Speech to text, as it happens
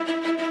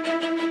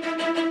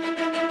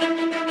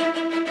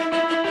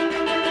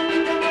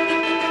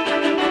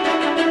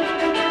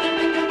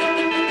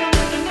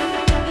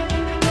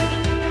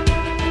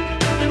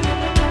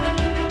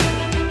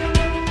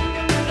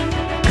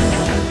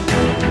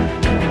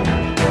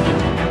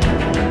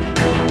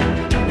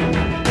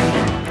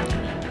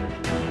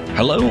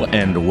Hello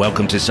and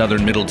welcome to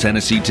Southern Middle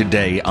Tennessee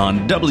Today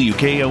on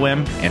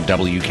WKOM and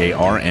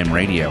WKRM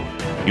Radio.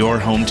 Your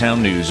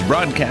hometown news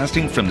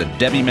broadcasting from the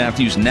Debbie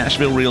Matthews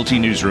Nashville Realty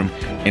Newsroom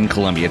in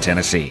Columbia,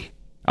 Tennessee.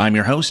 I'm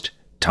your host,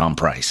 Tom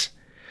Price.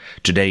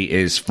 Today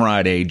is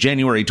Friday,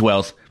 January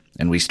 12th,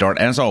 and we start,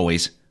 as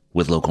always,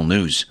 with local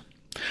news.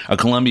 A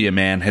Columbia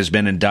man has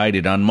been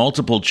indicted on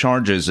multiple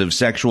charges of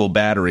sexual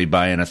battery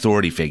by an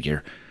authority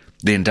figure.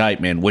 The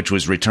indictment, which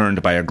was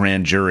returned by a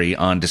grand jury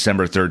on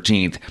December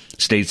 13th,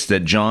 states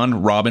that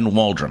John Robin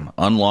Waldron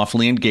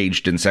unlawfully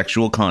engaged in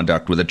sexual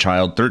conduct with a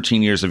child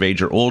 13 years of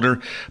age or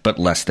older, but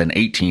less than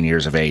 18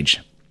 years of age.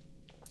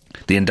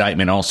 The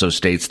indictment also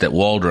states that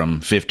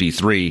Waldron,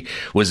 53,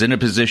 was in a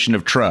position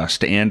of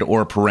trust and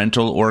or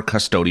parental or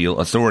custodial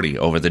authority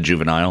over the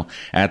juvenile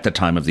at the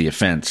time of the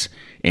offense,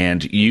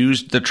 and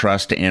used the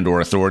trust and or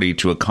authority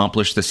to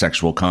accomplish the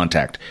sexual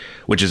contact,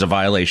 which is a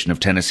violation of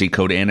Tennessee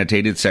Code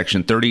Annotated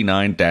Section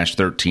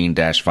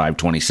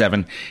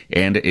 39-13-527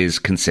 and is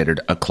considered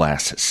a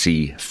Class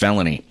C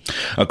felony.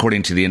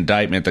 According to the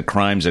indictment, the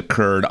crimes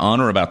occurred on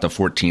or about the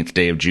 14th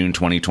day of June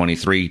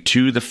 2023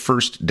 to the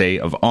first day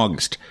of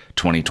August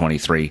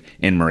 2023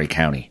 in Murray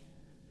County.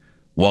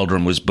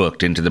 Waldron was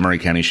booked into the Murray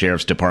County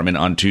Sheriff's Department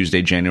on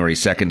Tuesday, January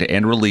 2nd,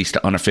 and released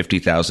on a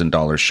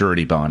 $50,000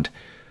 surety bond.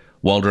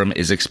 Waldron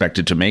is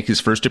expected to make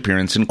his first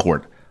appearance in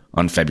court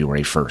on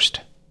February 1st.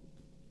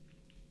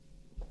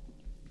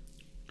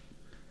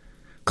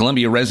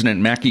 Columbia resident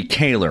Mackie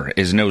Kaler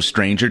is no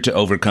stranger to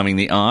overcoming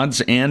the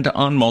odds, and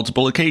on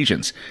multiple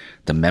occasions.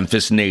 The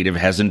Memphis native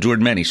has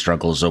endured many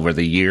struggles over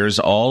the years,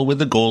 all with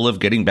the goal of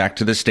getting back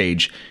to the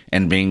stage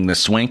and being the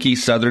swanky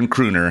Southern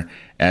crooner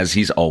as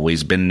he's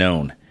always been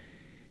known.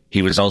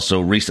 He was also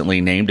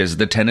recently named as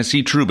the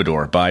Tennessee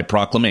Troubadour by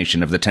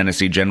proclamation of the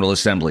Tennessee General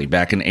Assembly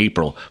back in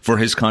April for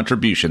his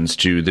contributions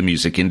to the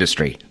music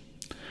industry.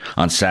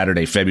 On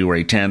Saturday,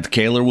 February 10th,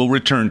 Kaler will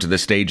return to the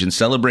stage in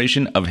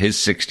celebration of his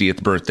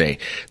 60th birthday.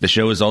 The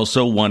show is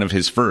also one of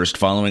his first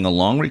following a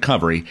long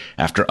recovery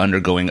after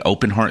undergoing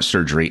open heart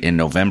surgery in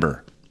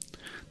November.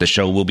 The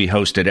show will be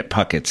hosted at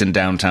Puckett's in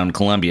downtown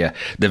Columbia,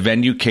 the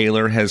venue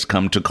Kaler has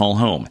come to call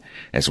home,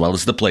 as well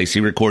as the place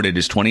he recorded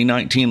his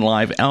 2019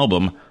 live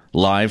album,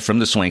 Live from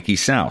the Swanky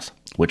South,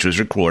 which was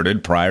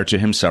recorded prior to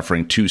him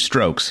suffering 2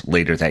 strokes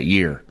later that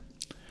year.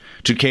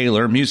 To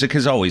Kaler, music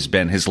has always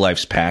been his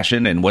life's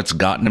passion and what's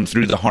gotten him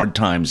through the hard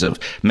times of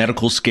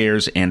medical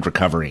scares and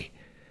recovery.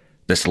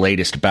 This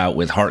latest bout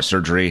with heart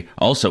surgery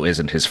also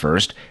isn't his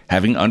first,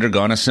 having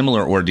undergone a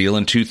similar ordeal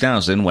in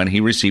 2000 when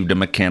he received a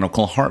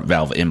mechanical heart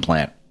valve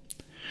implant.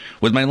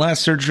 With my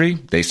last surgery,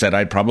 they said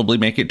I'd probably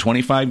make it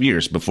 25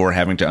 years before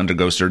having to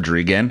undergo surgery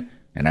again,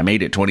 and I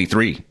made it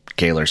 23,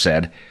 Kaler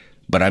said.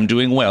 But I'm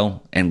doing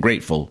well and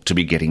grateful to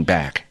be getting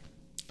back.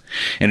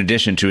 In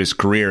addition to his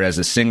career as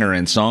a singer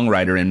and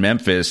songwriter in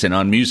Memphis and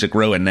on Music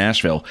Row in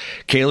Nashville,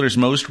 Kaler's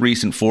most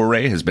recent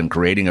foray has been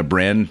creating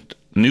a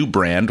new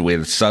brand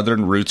with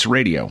Southern Roots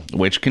Radio,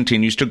 which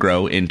continues to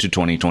grow into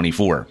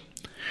 2024.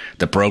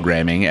 The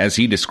programming, as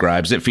he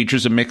describes it,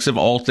 features a mix of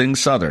all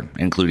things Southern,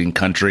 including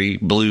country,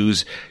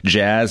 blues,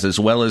 jazz, as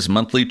well as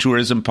monthly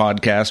tourism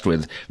podcast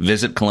with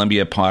Visit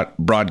Columbia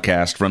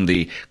broadcast from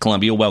the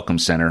Columbia Welcome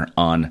Center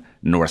on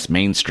North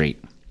Main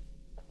Street.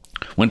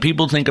 When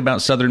people think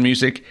about Southern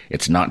music,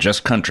 it's not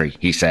just country,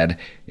 he said.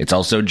 It's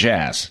also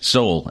jazz,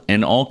 soul,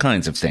 and all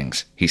kinds of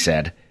things, he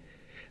said.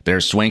 Their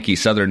Swanky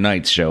Southern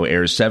Nights show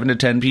airs 7 to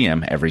 10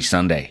 p.m. every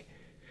Sunday.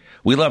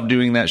 We love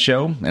doing that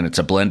show, and it's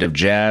a blend of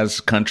jazz,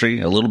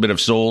 country, a little bit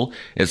of soul.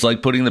 It's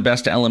like putting the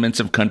best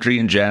elements of country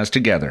and jazz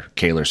together,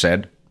 Kaler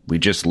said. We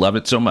just love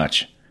it so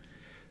much.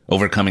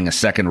 Overcoming a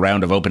second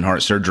round of open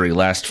heart surgery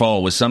last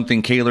fall was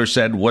something Kaler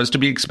said was to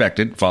be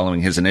expected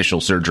following his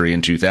initial surgery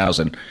in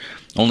 2000.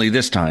 Only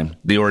this time,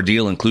 the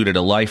ordeal included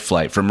a life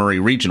flight from Murray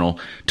Regional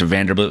to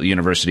Vanderbilt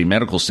University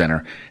Medical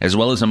Center, as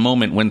well as a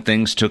moment when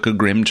things took a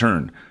grim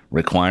turn,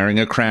 requiring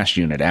a crash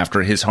unit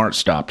after his heart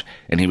stopped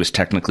and he was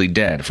technically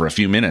dead for a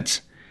few minutes.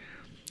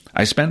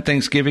 I spent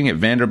Thanksgiving at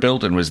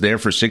Vanderbilt and was there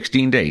for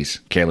 16 days,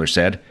 Kaler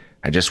said.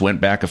 I just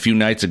went back a few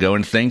nights ago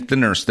and thanked the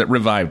nurse that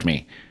revived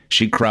me.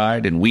 She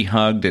cried and we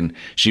hugged and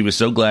she was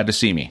so glad to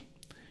see me.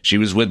 She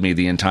was with me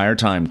the entire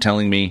time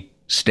telling me,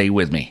 stay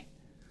with me.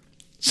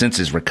 Since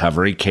his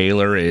recovery,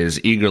 Kaler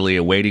is eagerly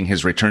awaiting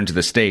his return to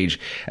the stage,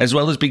 as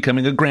well as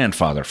becoming a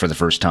grandfather for the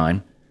first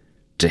time.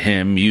 To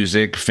him,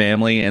 music,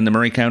 family, and the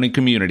Murray County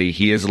community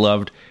he has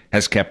loved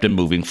has kept him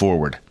moving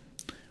forward.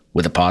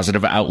 With a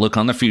positive outlook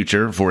on the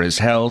future for his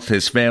health,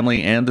 his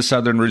family, and the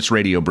Southern Roots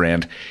Radio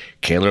brand,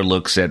 Kaler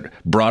looks at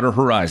broader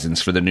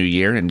horizons for the new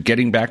year and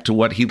getting back to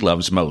what he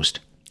loves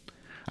most.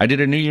 I did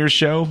a New Year's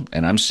show,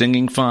 and I'm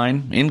singing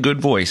fine, in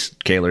good voice,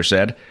 Kaler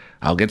said.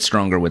 I'll get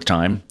stronger with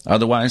time.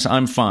 Otherwise,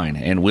 I'm fine,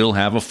 and we'll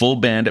have a full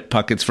band at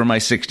Puckett's for my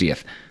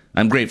 60th.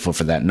 I'm grateful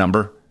for that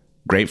number.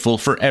 Grateful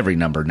for every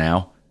number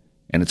now.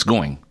 And it's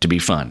going to be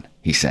fun,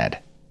 he said.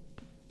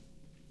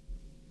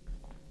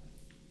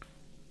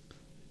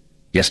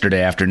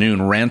 Yesterday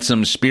afternoon,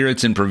 Ransom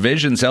Spirits and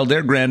Provisions held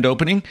their grand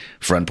opening.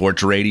 Front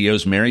Porch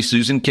Radio's Mary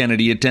Susan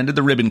Kennedy attended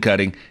the ribbon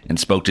cutting and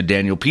spoke to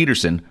Daniel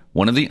Peterson,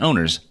 one of the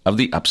owners of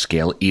the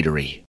upscale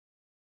eatery.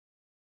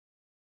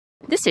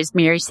 This is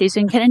Mary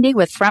Susan Kennedy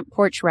with Front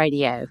Porch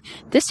Radio.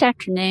 This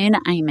afternoon,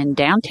 I am in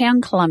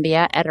downtown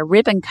Columbia at a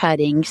ribbon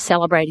cutting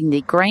celebrating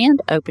the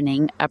grand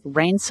opening of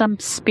Ransom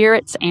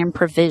Spirits and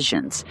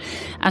Provisions.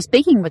 I'm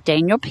speaking with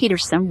Daniel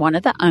Peterson, one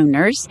of the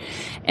owners,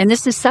 and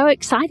this is so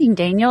exciting.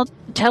 Daniel,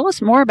 tell us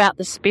more about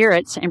the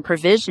spirits and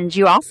provisions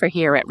you offer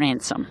here at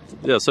Ransom.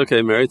 Yes,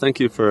 okay, Mary.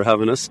 Thank you for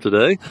having us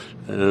today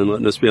and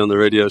letting us be on the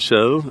radio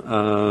show.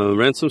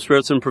 Ransom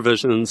Spirits and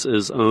Provisions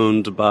is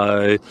owned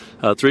by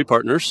three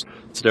partners.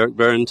 It's Derek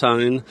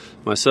Barentine,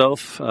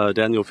 myself,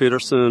 Daniel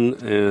Peterson,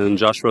 and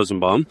Josh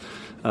Rosenbaum.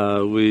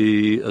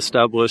 We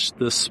established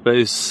this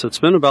space. It's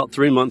been about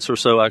 3 months or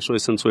so, actually,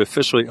 since we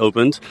officially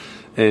opened.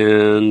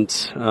 And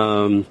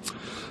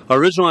our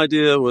original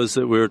idea was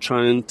that we were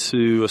trying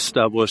to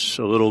establish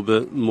a little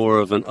bit more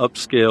of an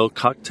upscale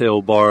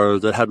cocktail bar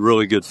that had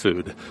really good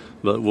food.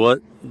 But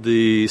what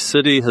the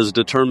city has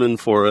determined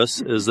for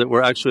us is that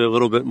we're actually a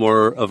little bit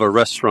more of a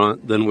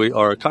restaurant than we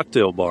are a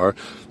cocktail bar,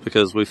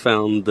 because we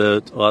found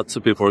that lots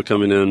of people are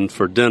coming in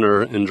for dinner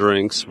and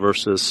drinks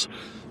versus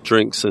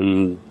drinks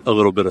and a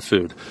little bit of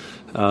food.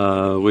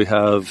 We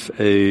have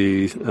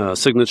a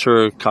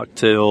signature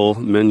cocktail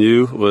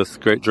menu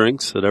with great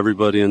drinks that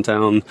everybody in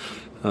town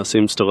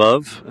seems to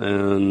love,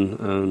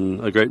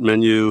 and a great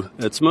menu.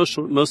 It's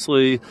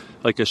mostly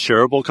like a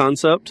shareable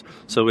concept.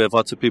 So we have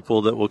lots of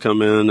people that will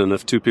come in, and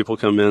if two people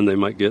come in, they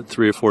might get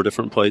 3 or 4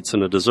 different plates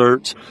and a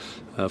dessert.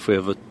 If we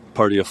have a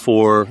party of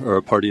 4 or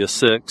a party of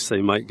 6,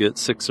 they might get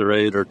 6 or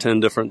 8 or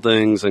 10 different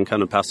things and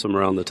kind of pass them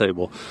around the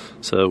table.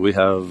 So we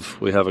have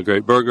a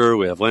great burger,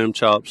 we have lamb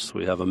chops,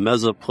 we have a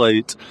mezza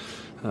plate,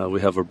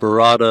 we have a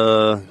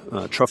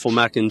burrata, truffle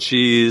mac and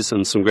cheese,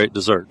 and some great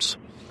desserts.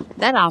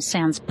 That all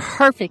sounds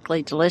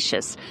perfectly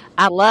delicious.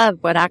 I love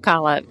what I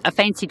call a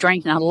fancy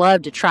drink, and I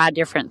love to try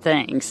different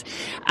things.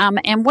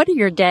 And what are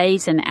your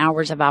days and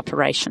hours of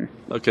operation?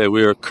 Okay,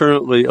 we are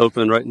currently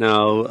open right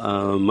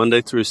now,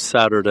 Monday through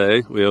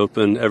Saturday. We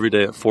open every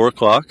day at 4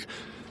 o'clock.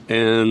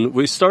 And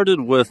we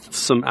started with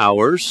some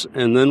hours,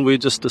 and then we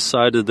just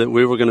decided that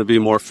we were going to be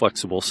more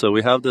flexible. So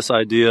we have this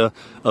idea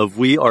of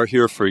we are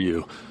here for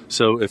you.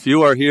 So if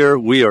you are here,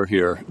 we are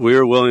here. We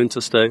are willing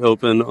to stay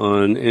open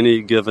on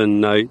any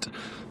given night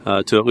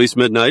to at least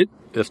midnight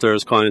if there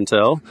is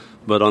clientele.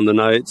 But on the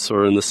nights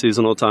or in the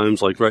seasonal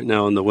times, like right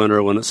now in the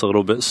winter when it's a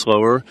little bit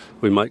slower,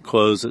 we might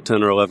close at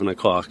 10 or 11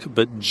 o'clock.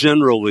 But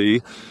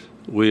generally,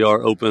 we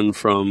are open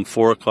from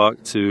 4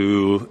 o'clock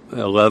to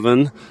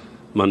 11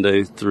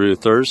 Monday through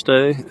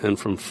Thursday, and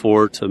from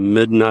 4 to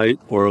midnight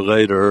or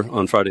later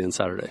on Friday and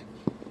Saturday.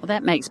 Well,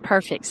 that makes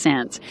perfect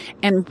sense.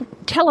 And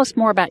tell us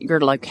more about your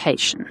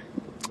location.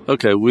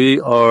 Okay, we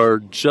are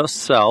just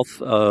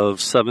south of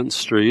 7th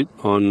Street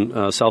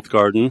on South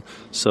Garden.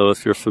 So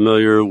if you're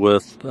familiar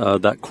with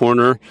that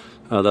corner,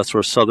 that's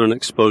where Southern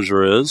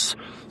Exposure is.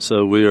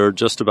 So we are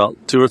just about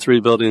 2 or 3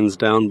 buildings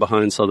down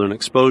behind Southern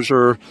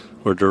Exposure.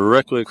 We're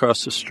directly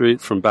across the street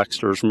from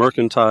Baxter's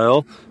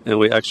Mercantile, and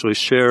we actually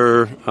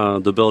share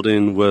the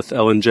building with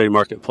L&J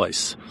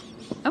Marketplace.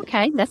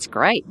 Okay, that's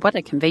great. What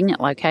a convenient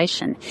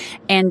location.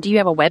 And do you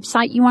have a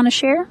website you want to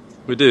share?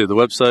 We do. The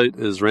website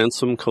is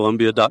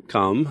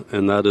ransomcolumbia.com,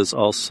 and that is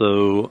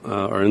also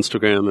our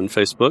Instagram and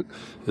Facebook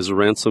is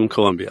Ransom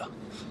Columbia.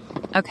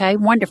 Okay,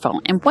 wonderful.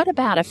 And what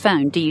about a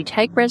phone? Do you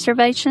take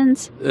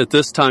reservations? At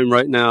this time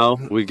right now,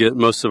 we get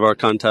most of our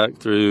contact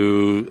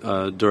through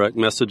direct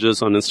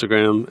messages on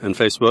Instagram and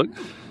Facebook.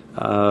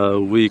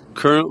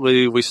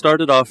 We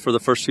started off for the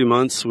first few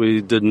months.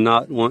 We did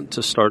not want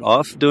to start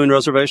off doing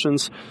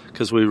reservations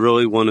because we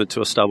really wanted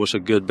to establish a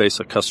good base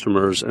of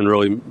customers and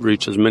really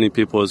reach as many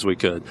people as we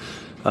could.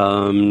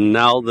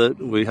 Now that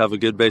we have a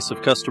good base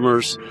of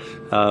customers,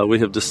 we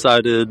have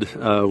decided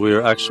we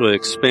are actually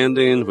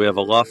expanding. We have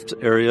a loft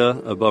area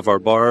above our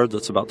bar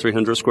that's about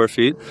 300 square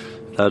feet.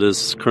 That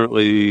is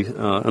currently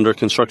under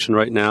construction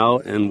right now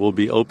and will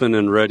be open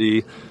and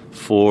ready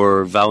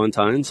for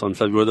Valentine's on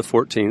February the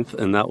 14th,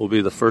 and that will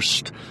be the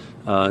first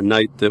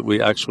night that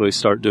we actually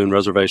start doing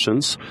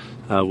reservations.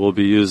 We'll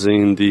be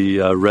using the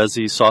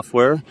Resi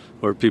software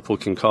where people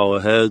can call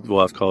ahead.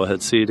 We'll have call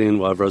ahead seating,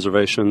 we'll have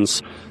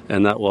reservations,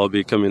 and that will all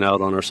be coming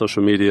out on our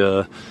social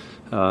media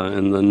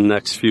in the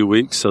next few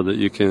weeks so that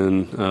you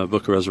can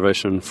book a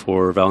reservation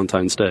for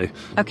Valentine's Day.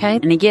 Okay.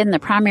 And again, the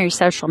primary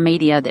social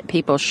media that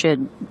people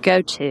should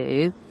go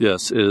to,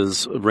 yes,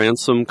 is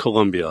Ransom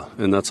Columbia,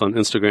 and that's on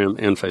Instagram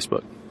and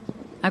Facebook.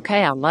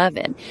 Okay, I love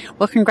it.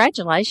 Well,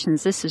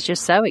 congratulations. This is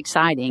just so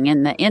exciting.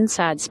 And the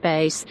inside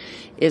space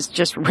is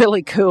just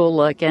really cool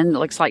looking. It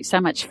looks like so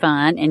much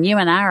fun. And you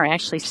and I are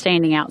actually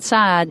standing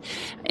outside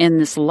in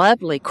this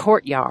lovely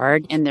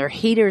courtyard, and there are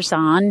heaters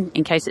on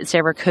in case it's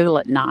ever cool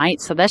at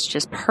night. So that's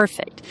just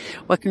perfect.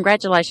 Well,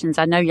 congratulations.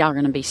 I know y'all are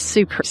going to be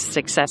super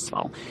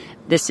successful.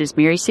 This is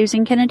Mary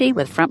Susan Kennedy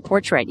with Front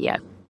Porch Radio.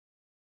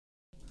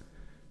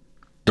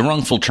 The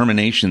wrongful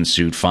termination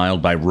suit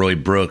filed by Roy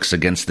Brooks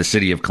against the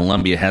City of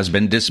Columbia has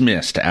been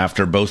dismissed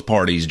after both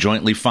parties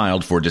jointly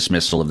filed for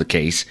dismissal of the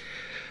case.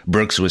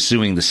 Brooks was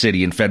suing the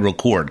city in federal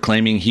court,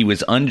 claiming he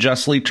was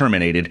unjustly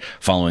terminated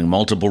following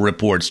multiple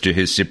reports to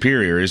his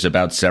superiors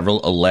about several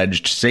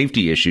alleged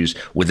safety issues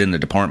within the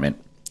department.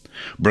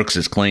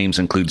 Brooks's claims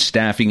include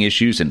staffing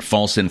issues and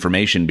false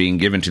information being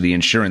given to the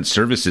Insurance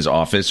Services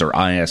Office, or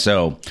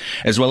ISO,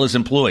 as well as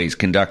employees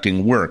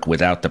conducting work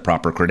without the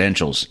proper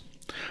credentials.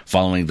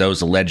 Following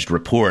those alleged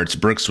reports,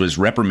 Brooks was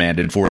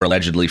reprimanded for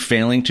allegedly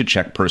failing to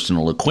check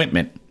personal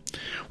equipment.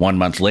 1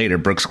 month later,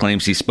 Brooks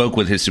claims he spoke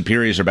with his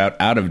superiors about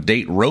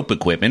out-of-date rope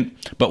equipment,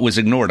 but was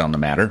ignored on the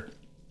matter.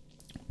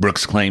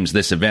 Brooks claims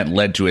this event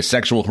led to a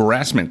sexual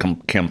harassment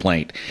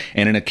complaint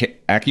and an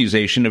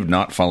accusation of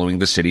not following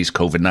the city's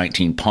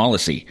COVID-19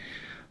 policy.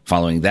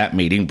 Following that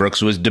meeting,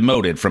 Brooks was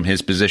demoted from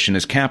his position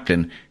as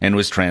captain and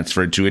was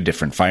transferred to a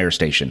different fire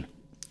station.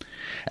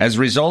 As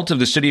a result of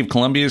the City of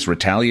Columbia's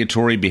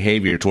retaliatory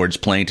behavior towards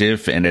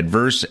plaintiff and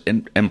adverse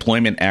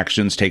employment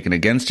actions taken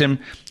against him,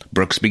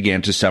 Brooks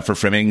began to suffer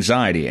from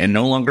anxiety and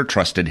no longer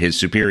trusted his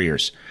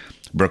superiors.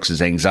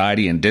 Brooks's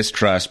anxiety and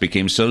distrust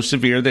became so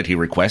severe that he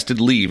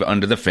requested leave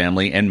under the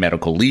Family and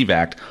Medical Leave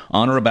Act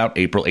on or about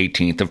April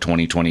 18th of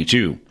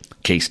 2022.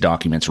 Case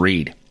documents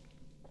read.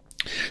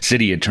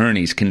 City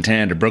attorneys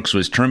contend Brooks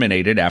was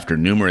terminated after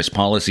numerous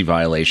policy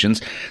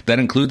violations that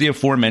include the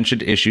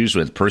aforementioned issues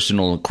with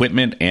personal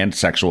equipment and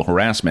sexual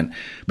harassment,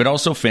 but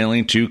also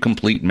failing to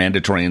complete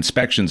mandatory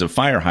inspections of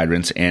fire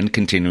hydrants and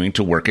continuing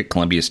to work at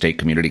Columbia State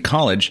Community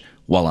College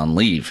while on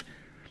leave.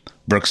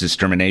 Brooks's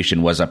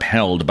termination was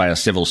upheld by a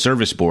civil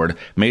service board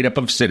made up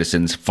of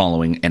citizens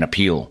following an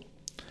appeal.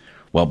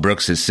 While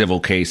Brooks's civil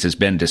case has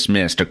been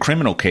dismissed, a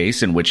criminal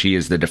case in which he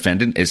is the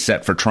defendant is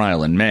set for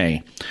trial in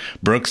May.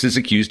 Brooks is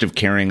accused of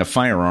carrying a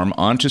firearm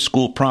onto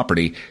school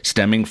property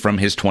stemming from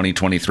his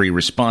 2023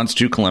 response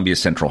to Columbia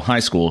Central High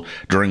School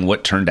during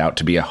what turned out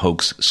to be a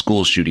hoax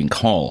school shooting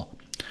call.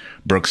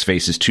 Brooks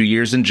faces 2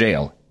 years in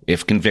jail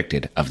if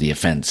convicted of the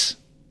offense.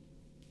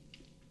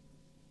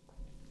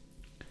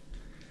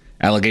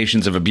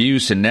 Allegations of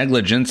abuse and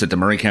negligence at the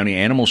Murray County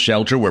Animal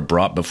Shelter were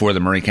brought before the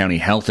Murray County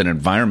Health and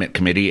Environment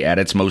Committee at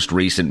its most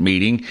recent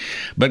meeting,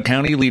 but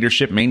county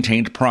leadership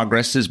maintained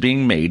progress is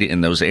being made in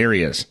those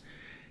areas.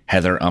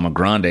 Heather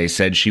Amagrande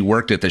said she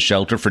worked at the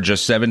shelter for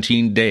just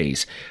 17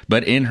 days,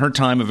 but in her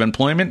time of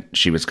employment,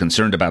 she was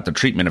concerned about the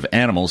treatment of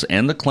animals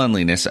and the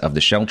cleanliness of the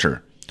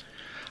shelter.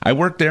 I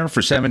worked there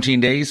for 17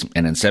 days,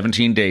 and in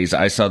 17 days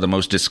I saw the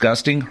most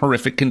disgusting,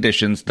 horrific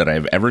conditions that I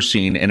have ever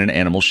seen in an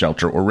animal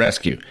shelter or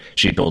rescue,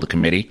 she told the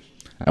committee.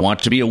 I want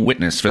to be a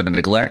witness for the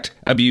neglect,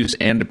 abuse,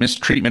 and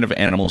mistreatment of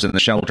animals in the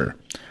shelter.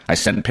 I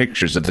sent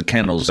pictures of the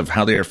kennels of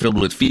how they are filled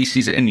with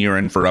feces and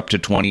urine for up to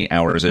 20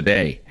 hours a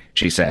day,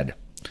 she said.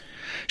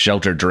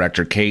 Shelter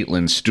Director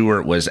Caitlin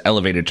Stewart was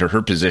elevated to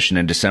her position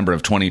in December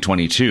of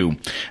 2022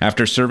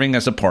 after serving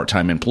as a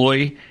part-time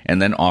employee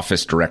and then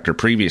office director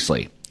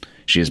previously.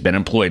 She has been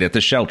employed at the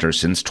shelter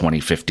since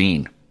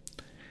 2015.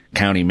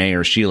 County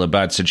Mayor Sheila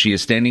Butt said she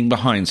is standing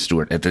behind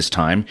Stewart at this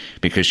time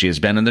because she has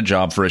been in the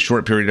job for a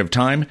short period of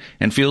time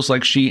and feels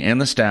like she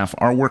and the staff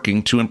are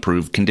working to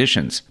improve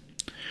conditions.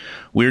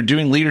 We're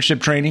doing leadership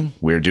training.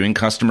 We're doing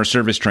customer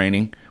service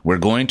training. We're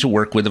going to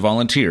work with the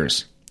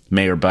volunteers,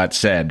 Mayor Butt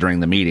said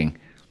during the meeting.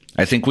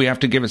 I think we have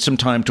to give it some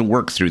time to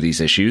work through these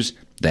issues.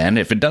 Then,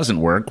 if it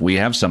doesn't work, we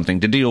have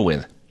something to deal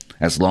with.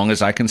 As long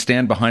as I can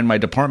stand behind my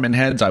department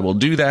heads, I will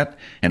do that,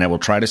 and I will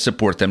try to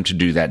support them to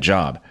do that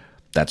job.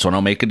 That's when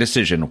I'll make a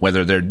decision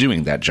whether they're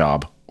doing that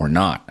job or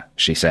not,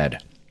 she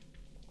said.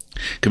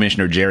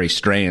 Commissioner Jerry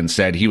Strahan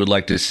said he would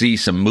like to see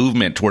some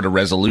movement toward a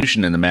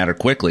resolution in the matter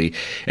quickly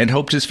and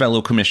hoped his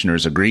fellow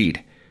commissioners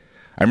agreed.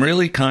 I'm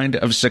really kind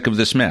of sick of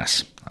this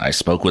mess. I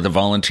spoke with a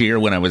volunteer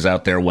when I was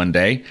out there one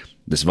day.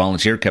 This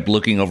volunteer kept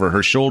looking over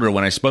her shoulder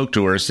when I spoke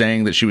to her,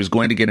 saying that she was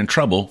going to get in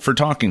trouble for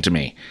talking to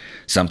me.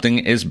 Something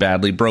is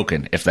badly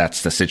broken, if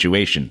that's the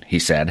situation, he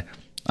said.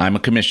 I'm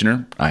a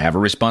commissioner. I have a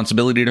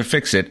responsibility to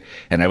fix it,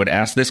 and I would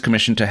ask this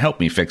commission to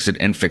help me fix it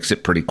and fix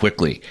it pretty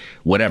quickly,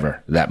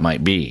 whatever that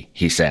might be,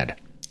 he said.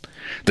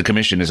 The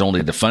commission is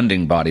only the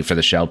funding body for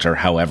the shelter,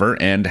 however,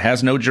 and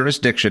has no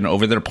jurisdiction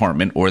over the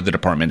department or the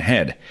department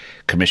head,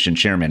 Commission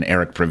Chairman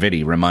Eric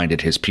Praviti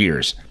reminded his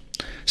peers.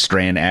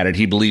 Strahan added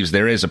he believes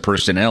there is a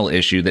personnel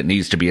issue that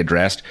needs to be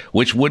addressed,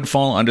 which would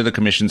fall under the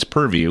commission's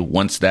purview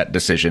once that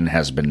decision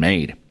has been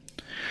made.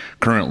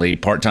 Currently,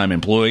 part-time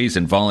employees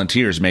and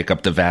volunteers make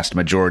up the vast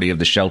majority of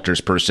the shelter's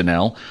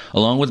personnel,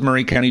 along with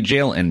Murray County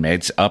Jail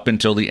inmates up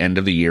until the end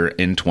of the year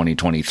in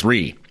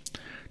 2023.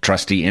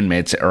 Trustee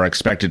inmates are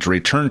expected to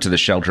return to the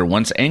shelter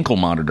once ankle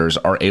monitors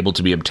are able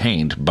to be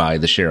obtained by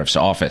the sheriff's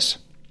office.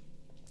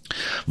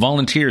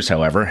 Volunteers,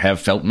 however, have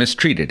felt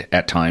mistreated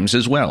at times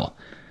as well.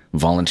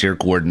 Volunteer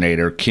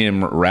coordinator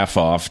Kim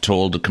Raffoff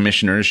told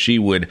commissioners she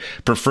would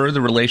prefer the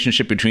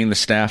relationship between the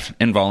staff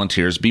and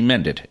volunteers be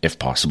mended, if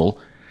possible.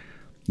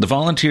 The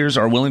volunteers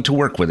are willing to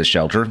work with the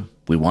shelter.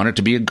 We want it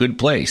to be a good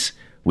place.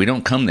 We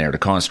don't come there to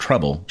cause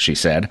trouble, she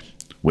said.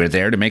 We're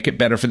there to make it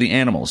better for the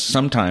animals.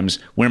 Sometimes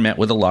we're met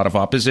with a lot of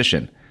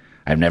opposition.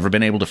 I've never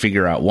been able to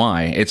figure out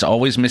why. It's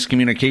always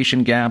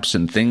miscommunication gaps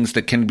and things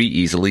that can be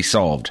easily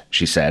solved,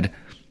 she said.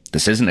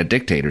 This isn't a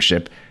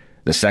dictatorship.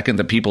 The second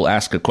that people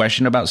ask a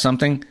question about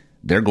something,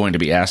 they're going to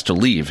be asked to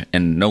leave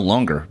and no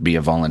longer be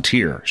a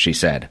volunteer, she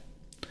said.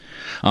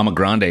 Ama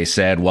Grande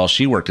said while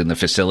she worked in the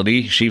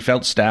facility, she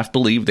felt staff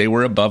believed they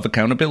were above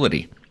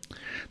accountability.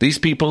 These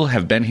people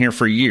have been here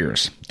for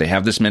years. They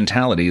have this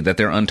mentality that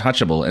they're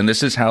untouchable, and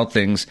this is how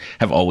things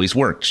have always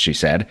worked, she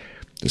said.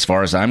 As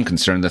far as I'm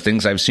concerned, the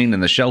things I've seen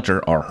in the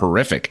shelter are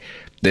horrific.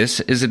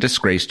 This is a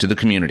disgrace to the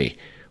community.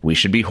 We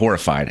should be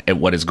horrified at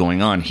what is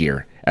going on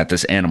here at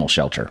this animal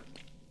shelter.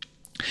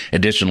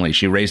 Additionally,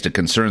 she raised a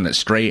concern that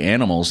stray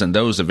animals and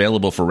those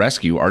available for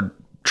rescue are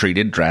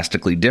treated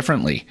drastically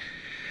differently.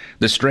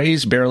 The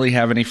strays barely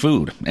have any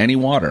food, any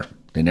water.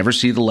 They never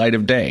see the light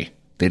of day.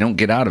 They don't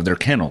get out of their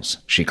kennels,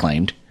 she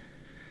claimed.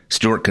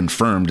 Stewart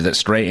confirmed that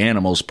stray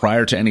animals,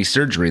 prior to any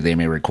surgery they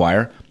may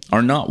require,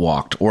 are not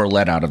walked or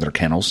let out of their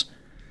kennels.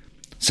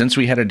 Since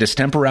we had a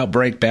distemper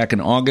outbreak back in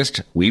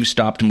August, we've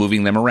stopped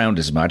moving them around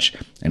as much,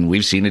 and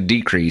we've seen a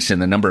decrease in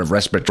the number of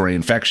respiratory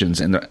infections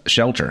in the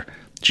shelter,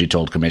 she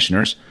told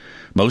commissioners.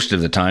 Most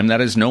of the time,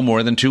 that is no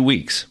more than 2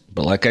 weeks.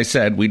 But like I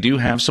said, we do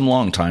have some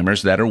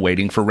long-timers that are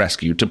waiting for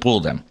rescue to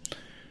pull them.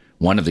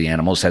 One of the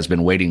animals has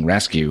been waiting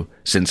rescue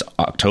since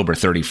October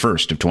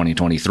 31st of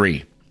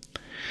 2023.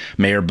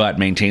 Mayor Butt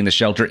maintained the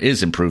shelter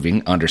is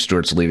improving under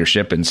Stewart's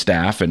leadership and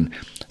staff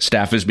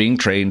is being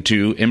trained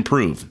to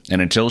improve.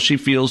 And until she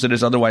feels it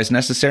is otherwise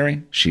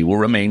necessary, she will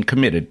remain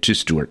committed to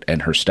Stewart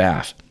and her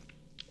staff.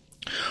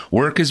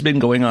 Work has been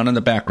going on in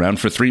the background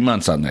for 3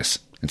 months on this.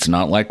 It's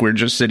not like we're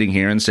just sitting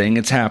here and saying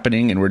it's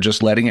happening and we're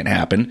just letting it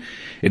happen.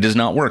 It does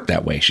not work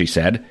that way, she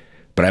said.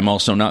 But I'm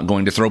also not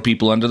going to throw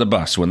people under the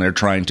bus when they're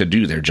trying to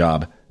do their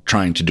job,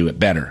 trying to do it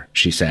better,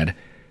 she said.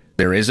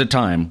 There is a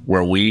time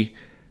where we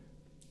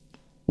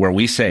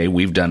say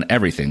we've done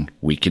everything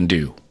we can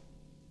do.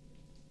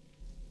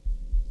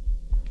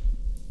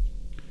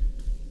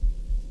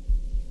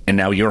 And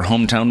now your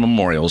hometown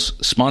memorials,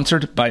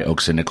 sponsored by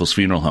Oaks and Nichols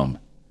Funeral Home.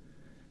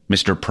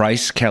 Mr.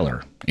 Price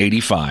Keller,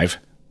 85,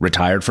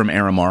 retired from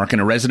Aramark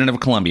and a resident of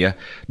Columbia,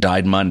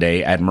 died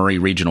Monday at Murray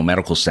Regional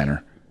Medical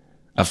Center.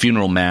 A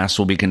funeral mass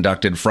will be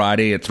conducted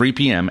Friday at 3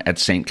 p.m. at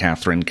St.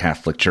 Catherine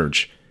Catholic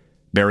Church.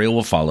 Burial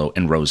will follow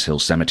in Rose Hill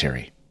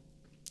Cemetery.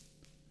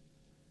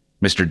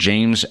 Mr.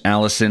 James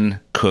Allison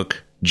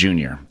Cook,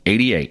 Jr.,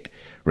 88,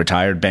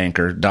 retired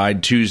banker,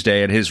 died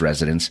Tuesday at his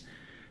residence.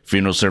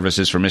 Funeral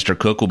services for Mr.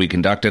 Cook will be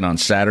conducted on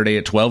Saturday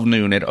at 12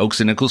 noon at Oaks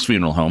and Nichols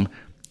Funeral Home.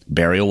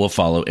 Burial will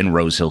follow in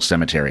Rose Hill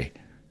Cemetery.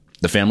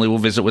 The family will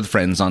visit with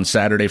friends on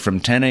Saturday from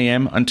 10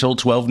 a.m. until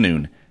 12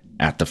 noon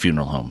at the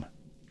funeral home.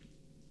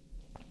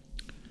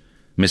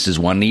 Mrs.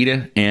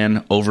 Juanita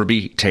Ann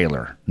Overby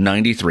Taylor,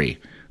 93,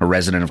 a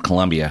resident of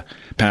Columbia,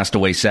 passed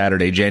away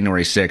Saturday,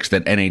 January 6th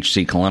at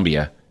NHC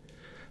Columbia.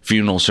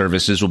 Funeral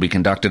services will be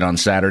conducted on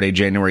Saturday,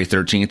 January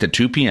 13th at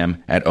 2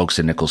 p.m. at Oaks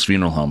and Nichols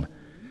Funeral Home.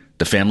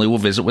 The family will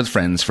visit with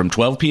friends from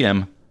 12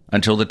 p.m.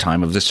 until the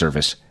time of the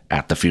service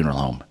at the funeral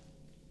home.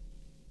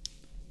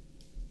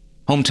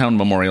 Hometown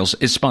Memorials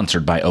is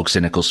sponsored by Oaks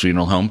and Nichols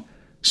Funeral Home,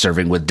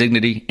 serving with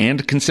dignity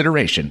and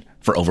consideration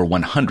for over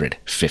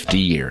 150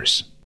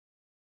 years.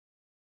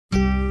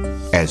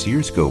 As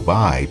years go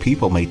by,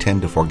 people may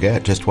tend to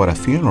forget just what a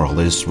funeral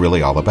is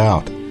really all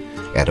about.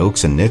 At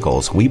Oaks and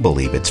Nichols, we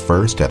believe it's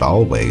first and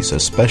always a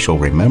special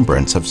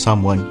remembrance of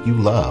someone you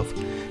love.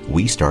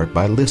 We start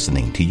by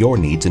listening to your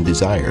needs and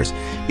desires.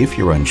 If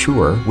you're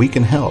unsure, we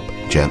can help,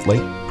 gently,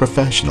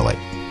 professionally.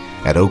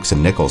 At Oaks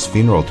and Nichols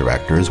Funeral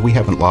Directors, we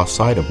haven't lost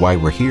sight of why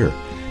we're here,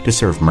 to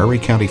serve Murray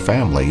County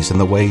families in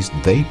the ways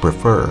they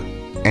prefer,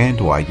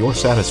 and why your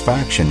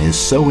satisfaction is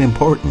so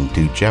important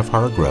to Jeff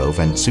Hargrove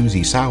and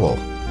Susie Sowell.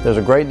 There's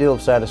a great deal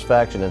of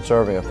satisfaction in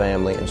serving a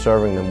family and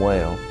serving them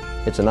well.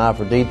 It's an eye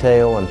for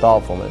detail and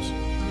thoughtfulness,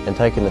 and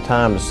taking the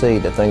time to see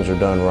that things are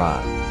done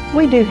right.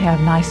 We do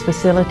have nice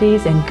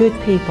facilities and good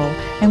people,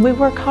 and we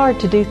work hard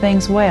to do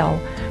things well,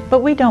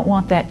 but we don't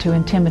want that to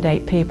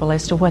intimidate people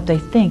as to what they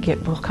think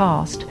it will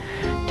cost.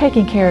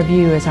 Taking care of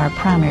you is our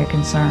primary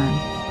concern.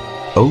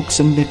 Oaks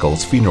and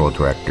Nichols Funeral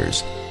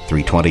Directors,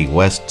 320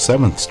 West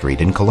 7th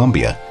Street in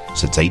Columbia.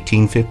 Since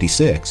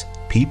 1856,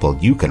 people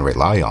you can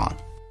rely on.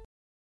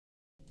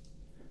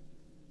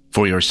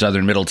 For your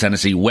southern Middle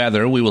Tennessee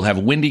weather, we will have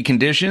windy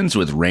conditions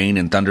with rain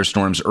and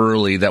thunderstorms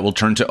early that will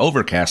turn to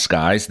overcast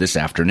skies this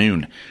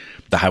afternoon.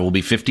 The high will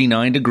be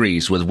 59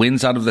 degrees with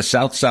winds out of the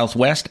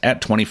south-southwest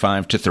at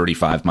 25 to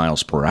 35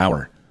 miles per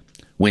hour.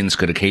 Winds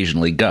could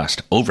occasionally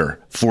gust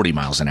over 40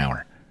 miles an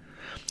hour.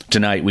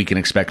 Tonight, we can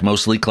expect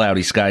mostly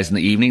cloudy skies in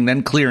the evening,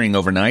 then clearing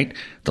overnight.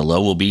 The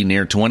low will be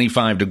near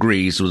 25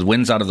 degrees with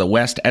winds out of the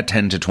west at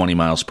 10 to 20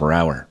 miles per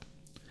hour.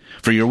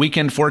 For your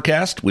weekend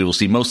forecast, we will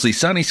see mostly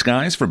sunny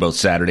skies for both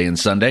Saturday and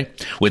Sunday,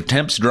 with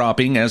temps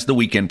dropping as the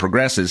weekend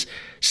progresses.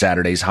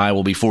 Saturday's high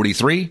will be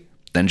 43,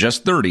 then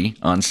just 30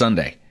 on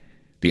Sunday.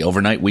 The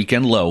overnight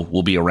weekend low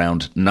will be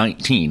around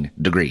 19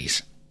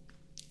 degrees.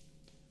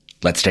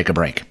 Let's take a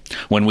break.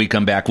 When we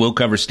come back, we'll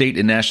cover state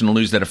and national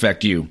news that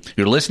affect you.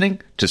 You're listening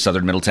to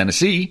Southern Middle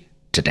Tennessee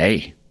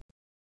Today.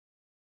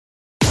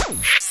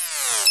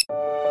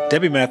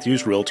 Debbie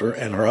Matthews, realtor,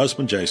 and her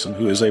husband Jason,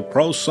 who is a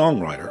prose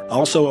songwriter,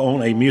 also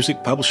own a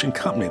music publishing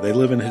company. They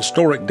live in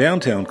historic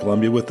downtown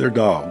Columbia with their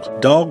dogs.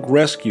 Dog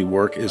rescue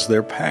work is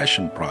their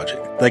passion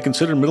project. They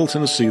consider Middle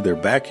Tennessee their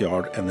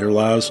backyard, and their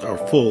lives are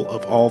full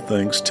of all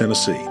things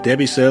Tennessee.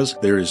 Debbie says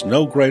there is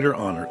no greater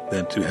honor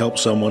than to help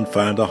someone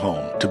find a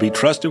home. To be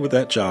trusted with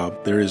that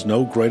job, there is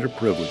no greater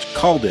privilege.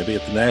 Call Debbie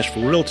at the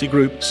Nashville Realty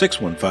Group,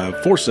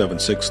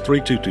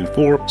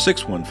 615-476-3224,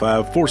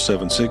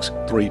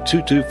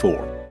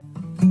 615-476-3224.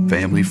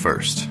 Family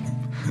first.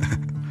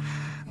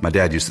 My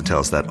dad used to tell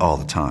us that all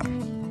the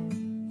time.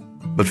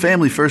 But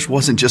family first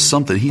wasn't just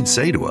something he'd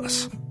say to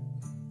us.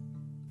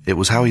 It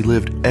was how he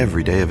lived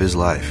every day of his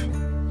life.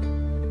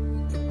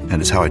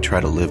 And it's how I try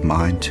to live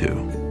mine,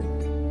 too.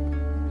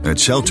 At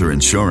Shelter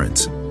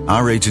Insurance,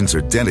 our agents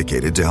are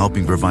dedicated to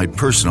helping provide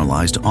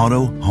personalized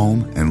auto,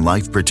 home, and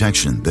life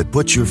protection that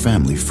puts your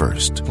family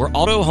first. For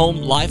auto, home,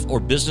 life, or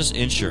business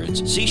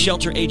insurance, see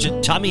Shelter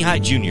Agent Tommy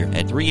Hyde Jr.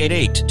 at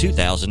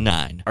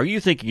 388-2009. Are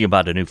you thinking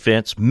about a new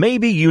fence?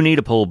 Maybe you need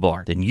a pole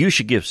barn. Then you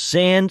should give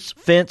Sands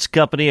Fence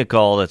Company a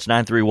call. That's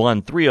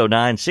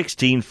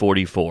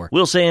 931-309-1644.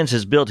 Will Sands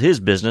has built his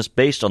business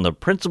based on the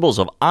principles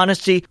of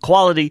honesty,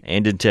 quality,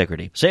 and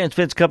integrity. Sands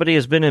Fence Company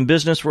has been in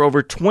business for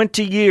over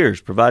 20 years,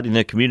 providing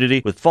the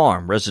community with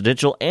farm,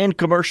 residential, and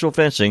commercial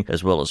fencing,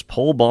 as well as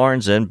pole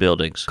barns and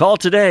buildings. Call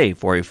today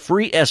for a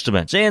free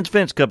estimate. Sands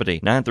Fence Company,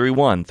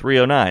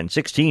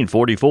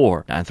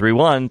 931-309-1644.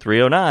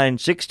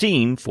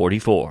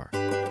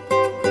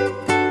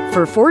 931-309-1644.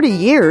 For 40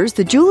 years,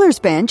 the Jewelers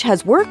Bench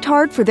has worked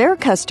hard for their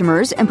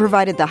customers and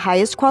provided the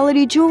highest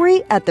quality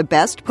jewelry at the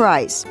best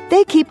price.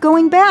 They keep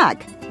going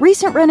back.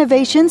 Recent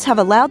renovations have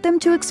allowed them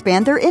to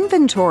expand their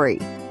inventory.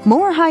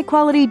 More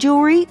high-quality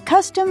jewelry,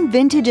 custom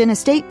vintage and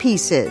estate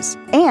pieces,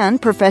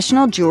 and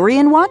professional jewelry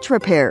and watch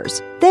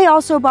repairs. They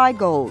also buy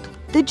gold.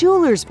 The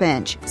Jewelers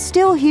Bench.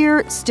 Still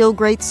here, still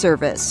great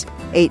service.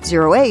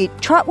 808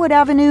 Trotwood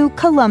Avenue,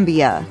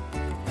 Columbia.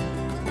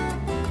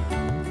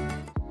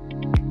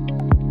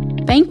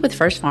 Bank with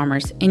First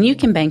Farmers, and you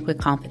can bank with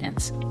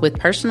confidence. With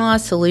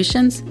personalized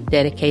solutions,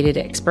 dedicated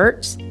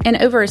experts, and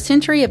over a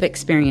century of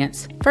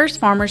experience, First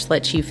Farmers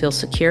lets you feel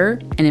secure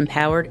and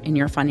empowered in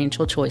your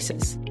financial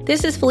choices.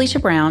 This is Felicia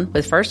Brown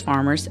with First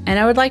Farmers, and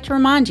I would like to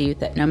remind you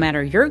that no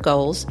matter your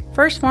goals,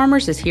 First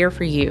Farmers is here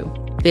for you.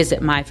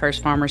 Visit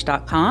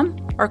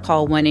myfirstfarmers.com or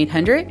call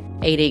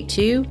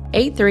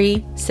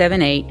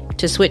 1-800-882-8378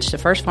 to switch to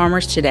First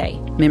Farmers today.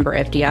 Member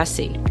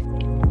FDIC.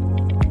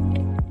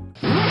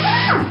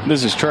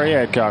 This is Trey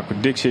Adcock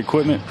with Dixie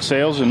Equipment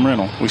Sales and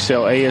Rental. We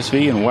sell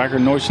ASV and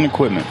Wacker-Neuson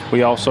equipment.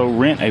 We also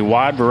rent a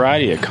wide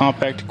variety of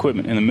compact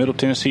equipment in the Middle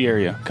Tennessee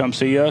area. Come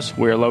see us.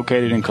 We are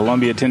located in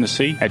Columbia,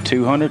 Tennessee at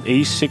 200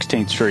 East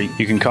 16th Street.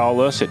 You can call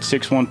us at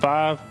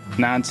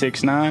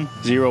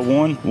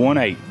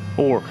 615-969-0118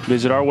 or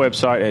visit our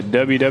website at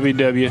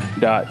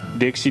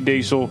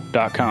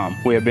www.dixiediesel.com.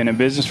 We have been in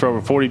business for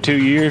over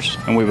 42 years,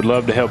 and we would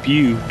love to help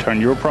you turn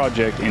your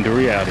project into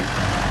reality.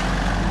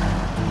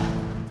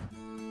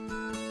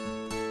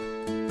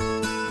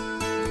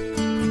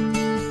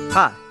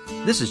 Hi,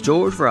 this is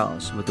George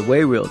Rawls with The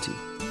Way Realty.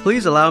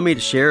 Please allow me to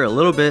share a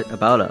little bit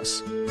about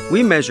us.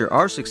 We measure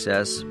our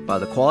success by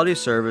the quality of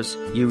service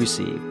you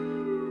receive.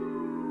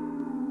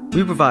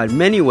 We provide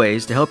many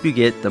ways to help you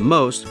get the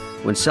most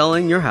when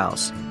selling your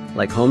house,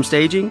 like home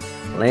staging,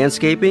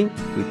 landscaping,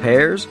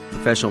 repairs,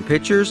 professional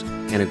pictures,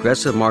 and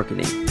aggressive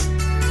marketing.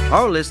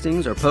 Our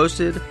listings are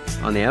posted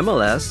on the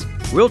MLS,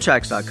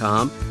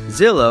 Realtracs.com,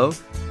 Zillow,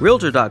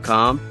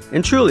 Realtor.com,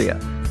 and Trulia.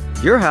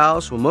 Your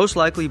house will most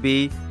likely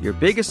be your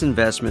biggest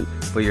investment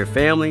for your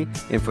family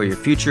and for your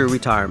future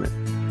retirement.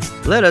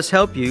 Let us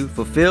help you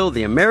fulfill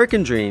the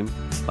American dream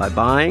by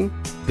buying,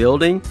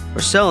 building, or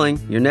selling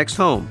your next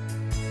home.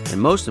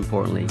 And most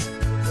importantly,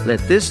 let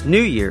this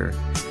new year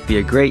be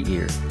a great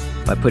year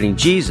by putting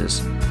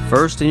Jesus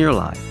first in your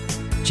life.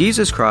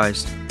 Jesus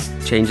Christ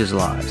changes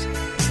lives.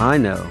 I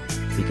know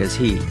because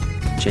He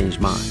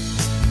changed mine.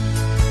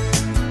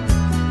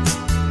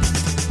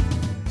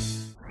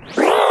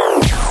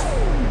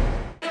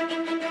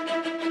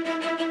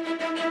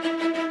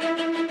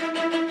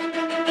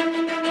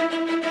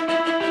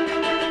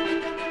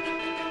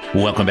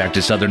 Welcome back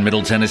to Southern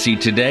Middle Tennessee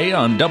Today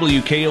on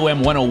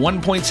WKOM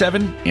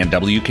 101.7 and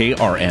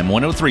WKRM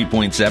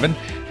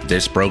 103.7.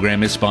 This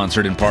program is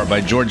sponsored in part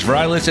by George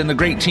Vrilis and the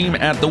great team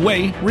at The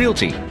Way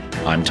Realty.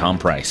 I'm Tom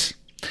Price.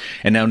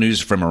 And now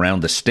news from around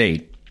the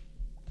state.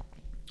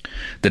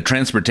 The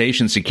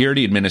Transportation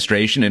Security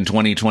Administration in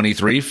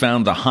 2023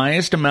 found the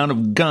highest amount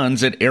of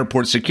guns at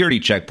airport security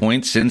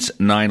checkpoints since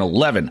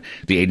 9/11,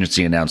 the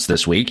agency announced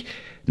this week.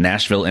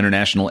 Nashville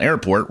International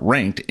Airport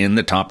ranked in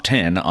the top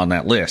 10 on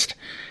that list.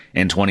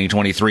 In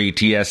 2023,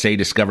 TSA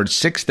discovered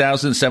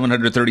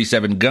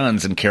 6,737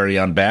 guns and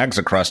carry-on bags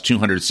across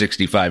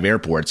 265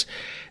 airports.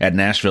 At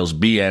Nashville's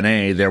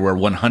BNA, there were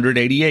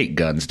 188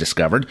 guns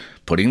discovered,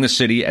 putting the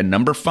city at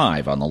number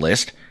 5 on the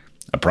list.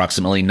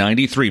 Approximately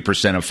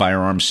 93% of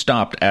firearms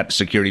stopped at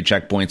security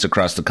checkpoints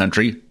across the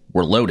country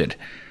were loaded.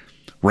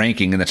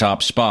 Ranking in the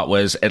top spot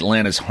was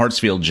Atlanta's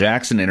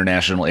Hartsfield-Jackson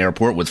International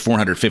Airport with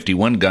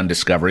 451 gun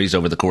discoveries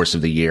over the course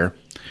of the year.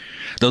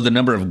 Though the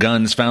number of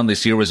guns found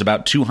this year was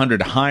about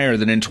 200 higher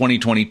than in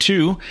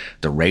 2022,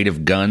 the rate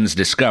of guns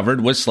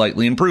discovered was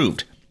slightly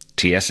improved.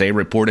 TSA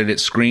reported it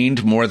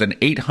screened more than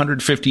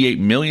 858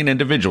 million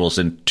individuals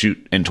in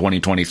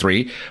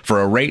 2023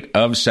 for a rate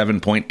of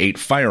 7.8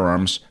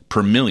 firearms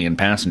per million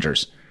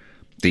passengers.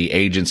 The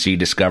agency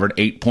discovered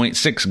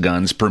 8.6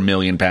 guns per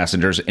million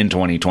passengers in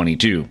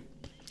 2022.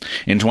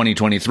 In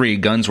 2023,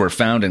 guns were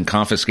found and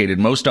confiscated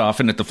most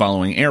often at the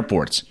following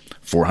airports: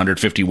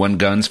 451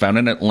 guns found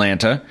in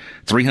Atlanta,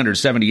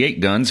 378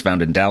 guns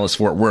found in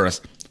Dallas-Fort Worth,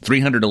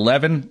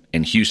 311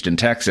 in Houston,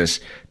 Texas,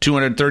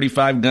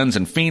 235 guns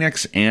in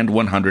Phoenix, and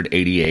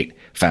 188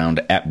 found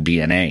at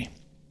BNA.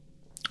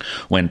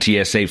 When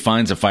TSA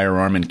finds a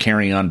firearm in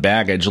carry-on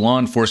baggage, law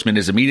enforcement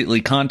is immediately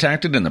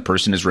contacted and the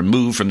person is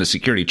removed from the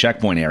security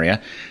checkpoint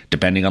area.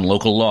 Depending on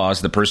local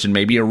laws, the person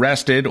may be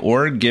arrested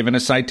or given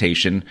a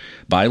citation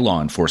by law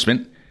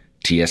enforcement.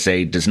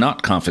 TSA does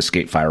not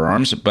confiscate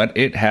firearms, but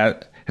it has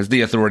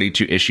the authority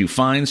to issue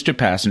fines to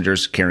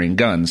passengers carrying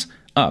guns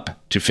up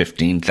to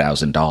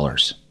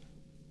 $15,000.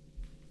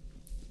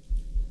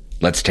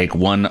 Let's take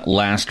one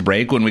last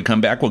break. When we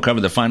come back, we'll cover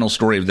the final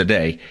story of the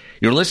day.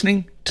 You're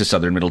listening to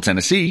Southern Middle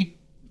Tennessee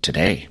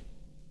Today.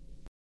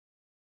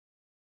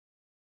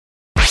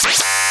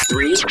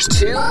 3,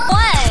 2, 1.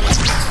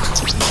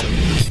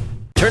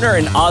 Turner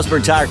and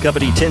Osborne Tire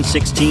Company,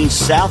 1016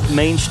 South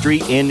Main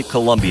Street in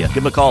Columbia.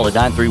 Give them a call at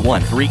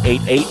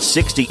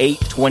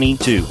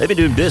 931-388-6822. They've been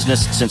doing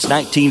business since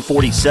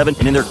 1947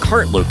 and in their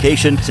current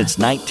location since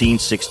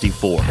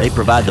 1964. They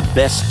provide the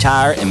best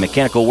tire and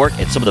mechanical work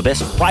at some of the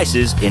best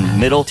prices in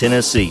Middle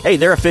Tennessee. Hey,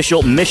 they're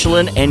official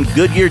Michelin and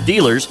Goodyear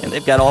dealers, and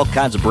they've got all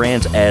kinds of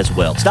brands as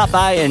well. Stop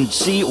by and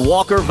see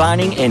Walker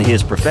Vining and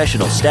his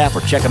professional staff,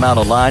 or check them out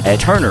online at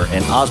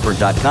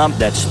turnerandosborne.com.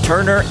 That's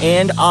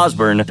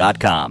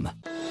turnerandosborne.com.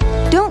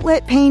 Don't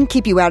let pain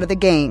keep you out of the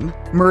game.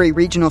 Murray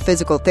Regional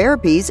Physical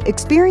Therapy's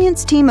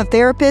experienced team of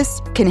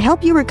therapists can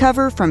help you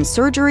recover from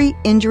surgery,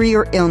 injury,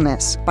 or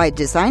illness by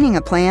designing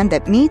a plan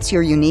that meets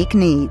your unique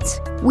needs.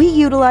 We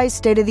utilize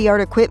state-of-the-art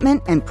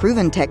equipment and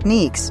proven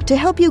techniques to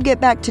help you get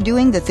back to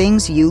doing the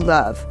things you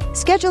love.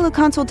 Schedule a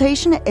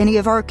consultation at any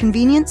of our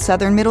convenient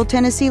Southern Middle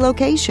Tennessee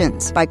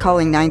locations by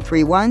calling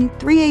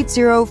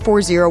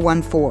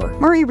 931-380-4014.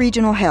 Murray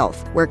Regional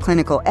Health, where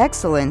clinical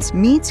excellence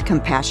meets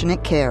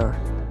compassionate care.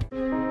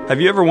 Have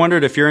you ever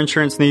wondered if your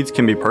insurance needs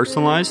can be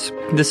personalized?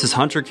 This is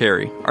Hunter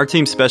Carey. Our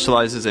team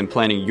specializes in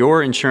planning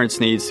your insurance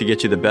needs to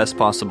get you the best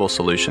possible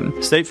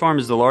solution. State Farm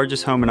is the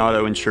largest home and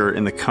auto insurer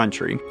in the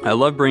country. I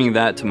love bringing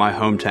that to my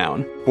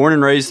hometown. Born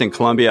and raised in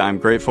Columbia, I'm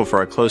grateful for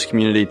our close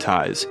community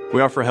ties. We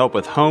offer help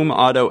with home,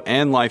 auto,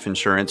 and life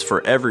insurance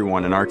for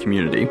everyone in our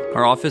community.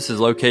 Our office is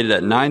located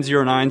at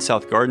 909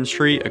 South Garden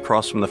Street,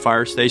 across from the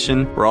fire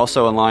station. We're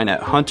also online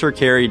at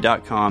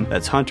huntercarey.com.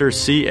 That's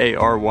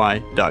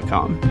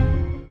huntercary.com.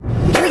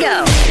 Here we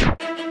go.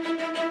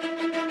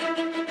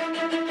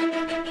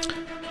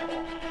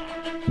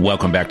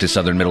 Welcome back to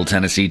Southern Middle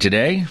Tennessee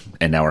Today,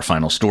 and now our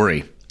final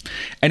story.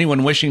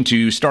 Anyone wishing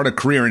to start a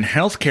career in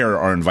healthcare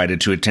are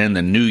invited to attend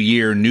the New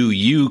Year, New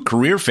You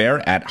career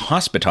fair at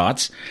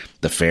Hospitots.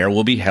 The fair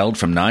will be held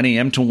from 9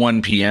 a.m. to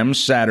 1 p.m.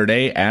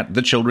 Saturday at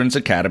the Children's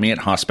Academy at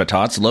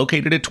Hospitots,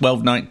 located at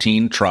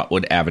 1219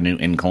 Trotwood Avenue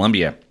in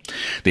Columbia.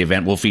 The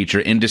event will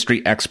feature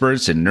industry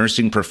experts and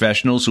nursing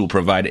professionals who will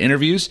provide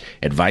interviews,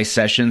 advice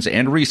sessions,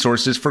 and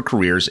resources for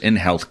careers in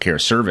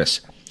healthcare service.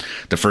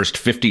 The first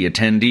 50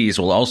 attendees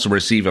will also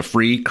receive a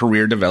free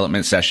career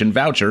development session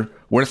voucher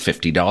worth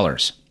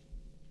 $50.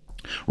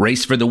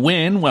 Race for the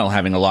win while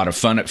having a lot of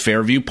fun at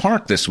Fairview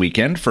Park this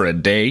weekend for a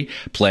day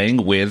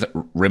playing with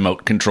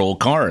remote control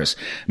cars.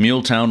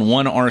 Muletown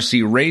 1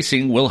 RC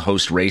Racing will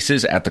host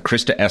races at the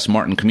Krista S.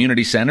 Martin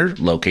Community Center,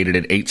 located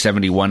at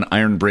 871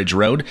 Iron Bridge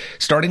Road,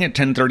 starting at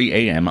 10:30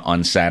 a.m.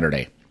 on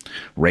Saturday.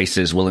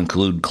 Races will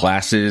include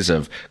classes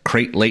of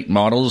crate late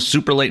models,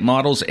 super late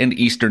models, and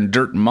Eastern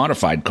Dirt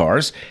modified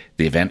cars.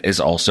 The event is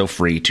also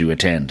free to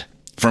attend.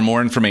 For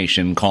more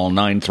information, call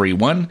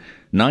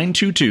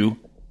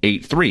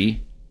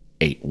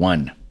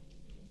 931-922-8381.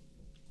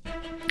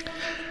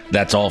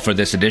 That's all for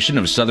this edition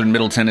of Southern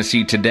Middle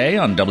Tennessee Today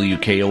on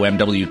WKOM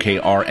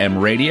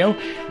WKRM Radio.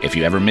 If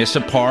you ever miss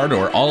a part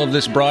or all of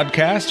this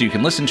broadcast, you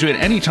can listen to it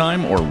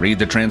anytime or read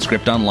the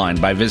transcript online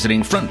by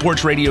visiting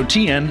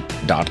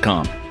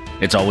frontporchradiotn.com.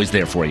 It's always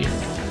there for you.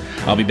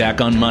 I'll be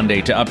back on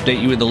Monday to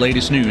update you with the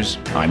latest news.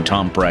 I'm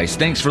Tom Price.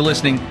 Thanks for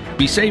listening.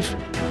 Be safe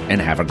and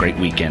have a great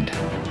weekend.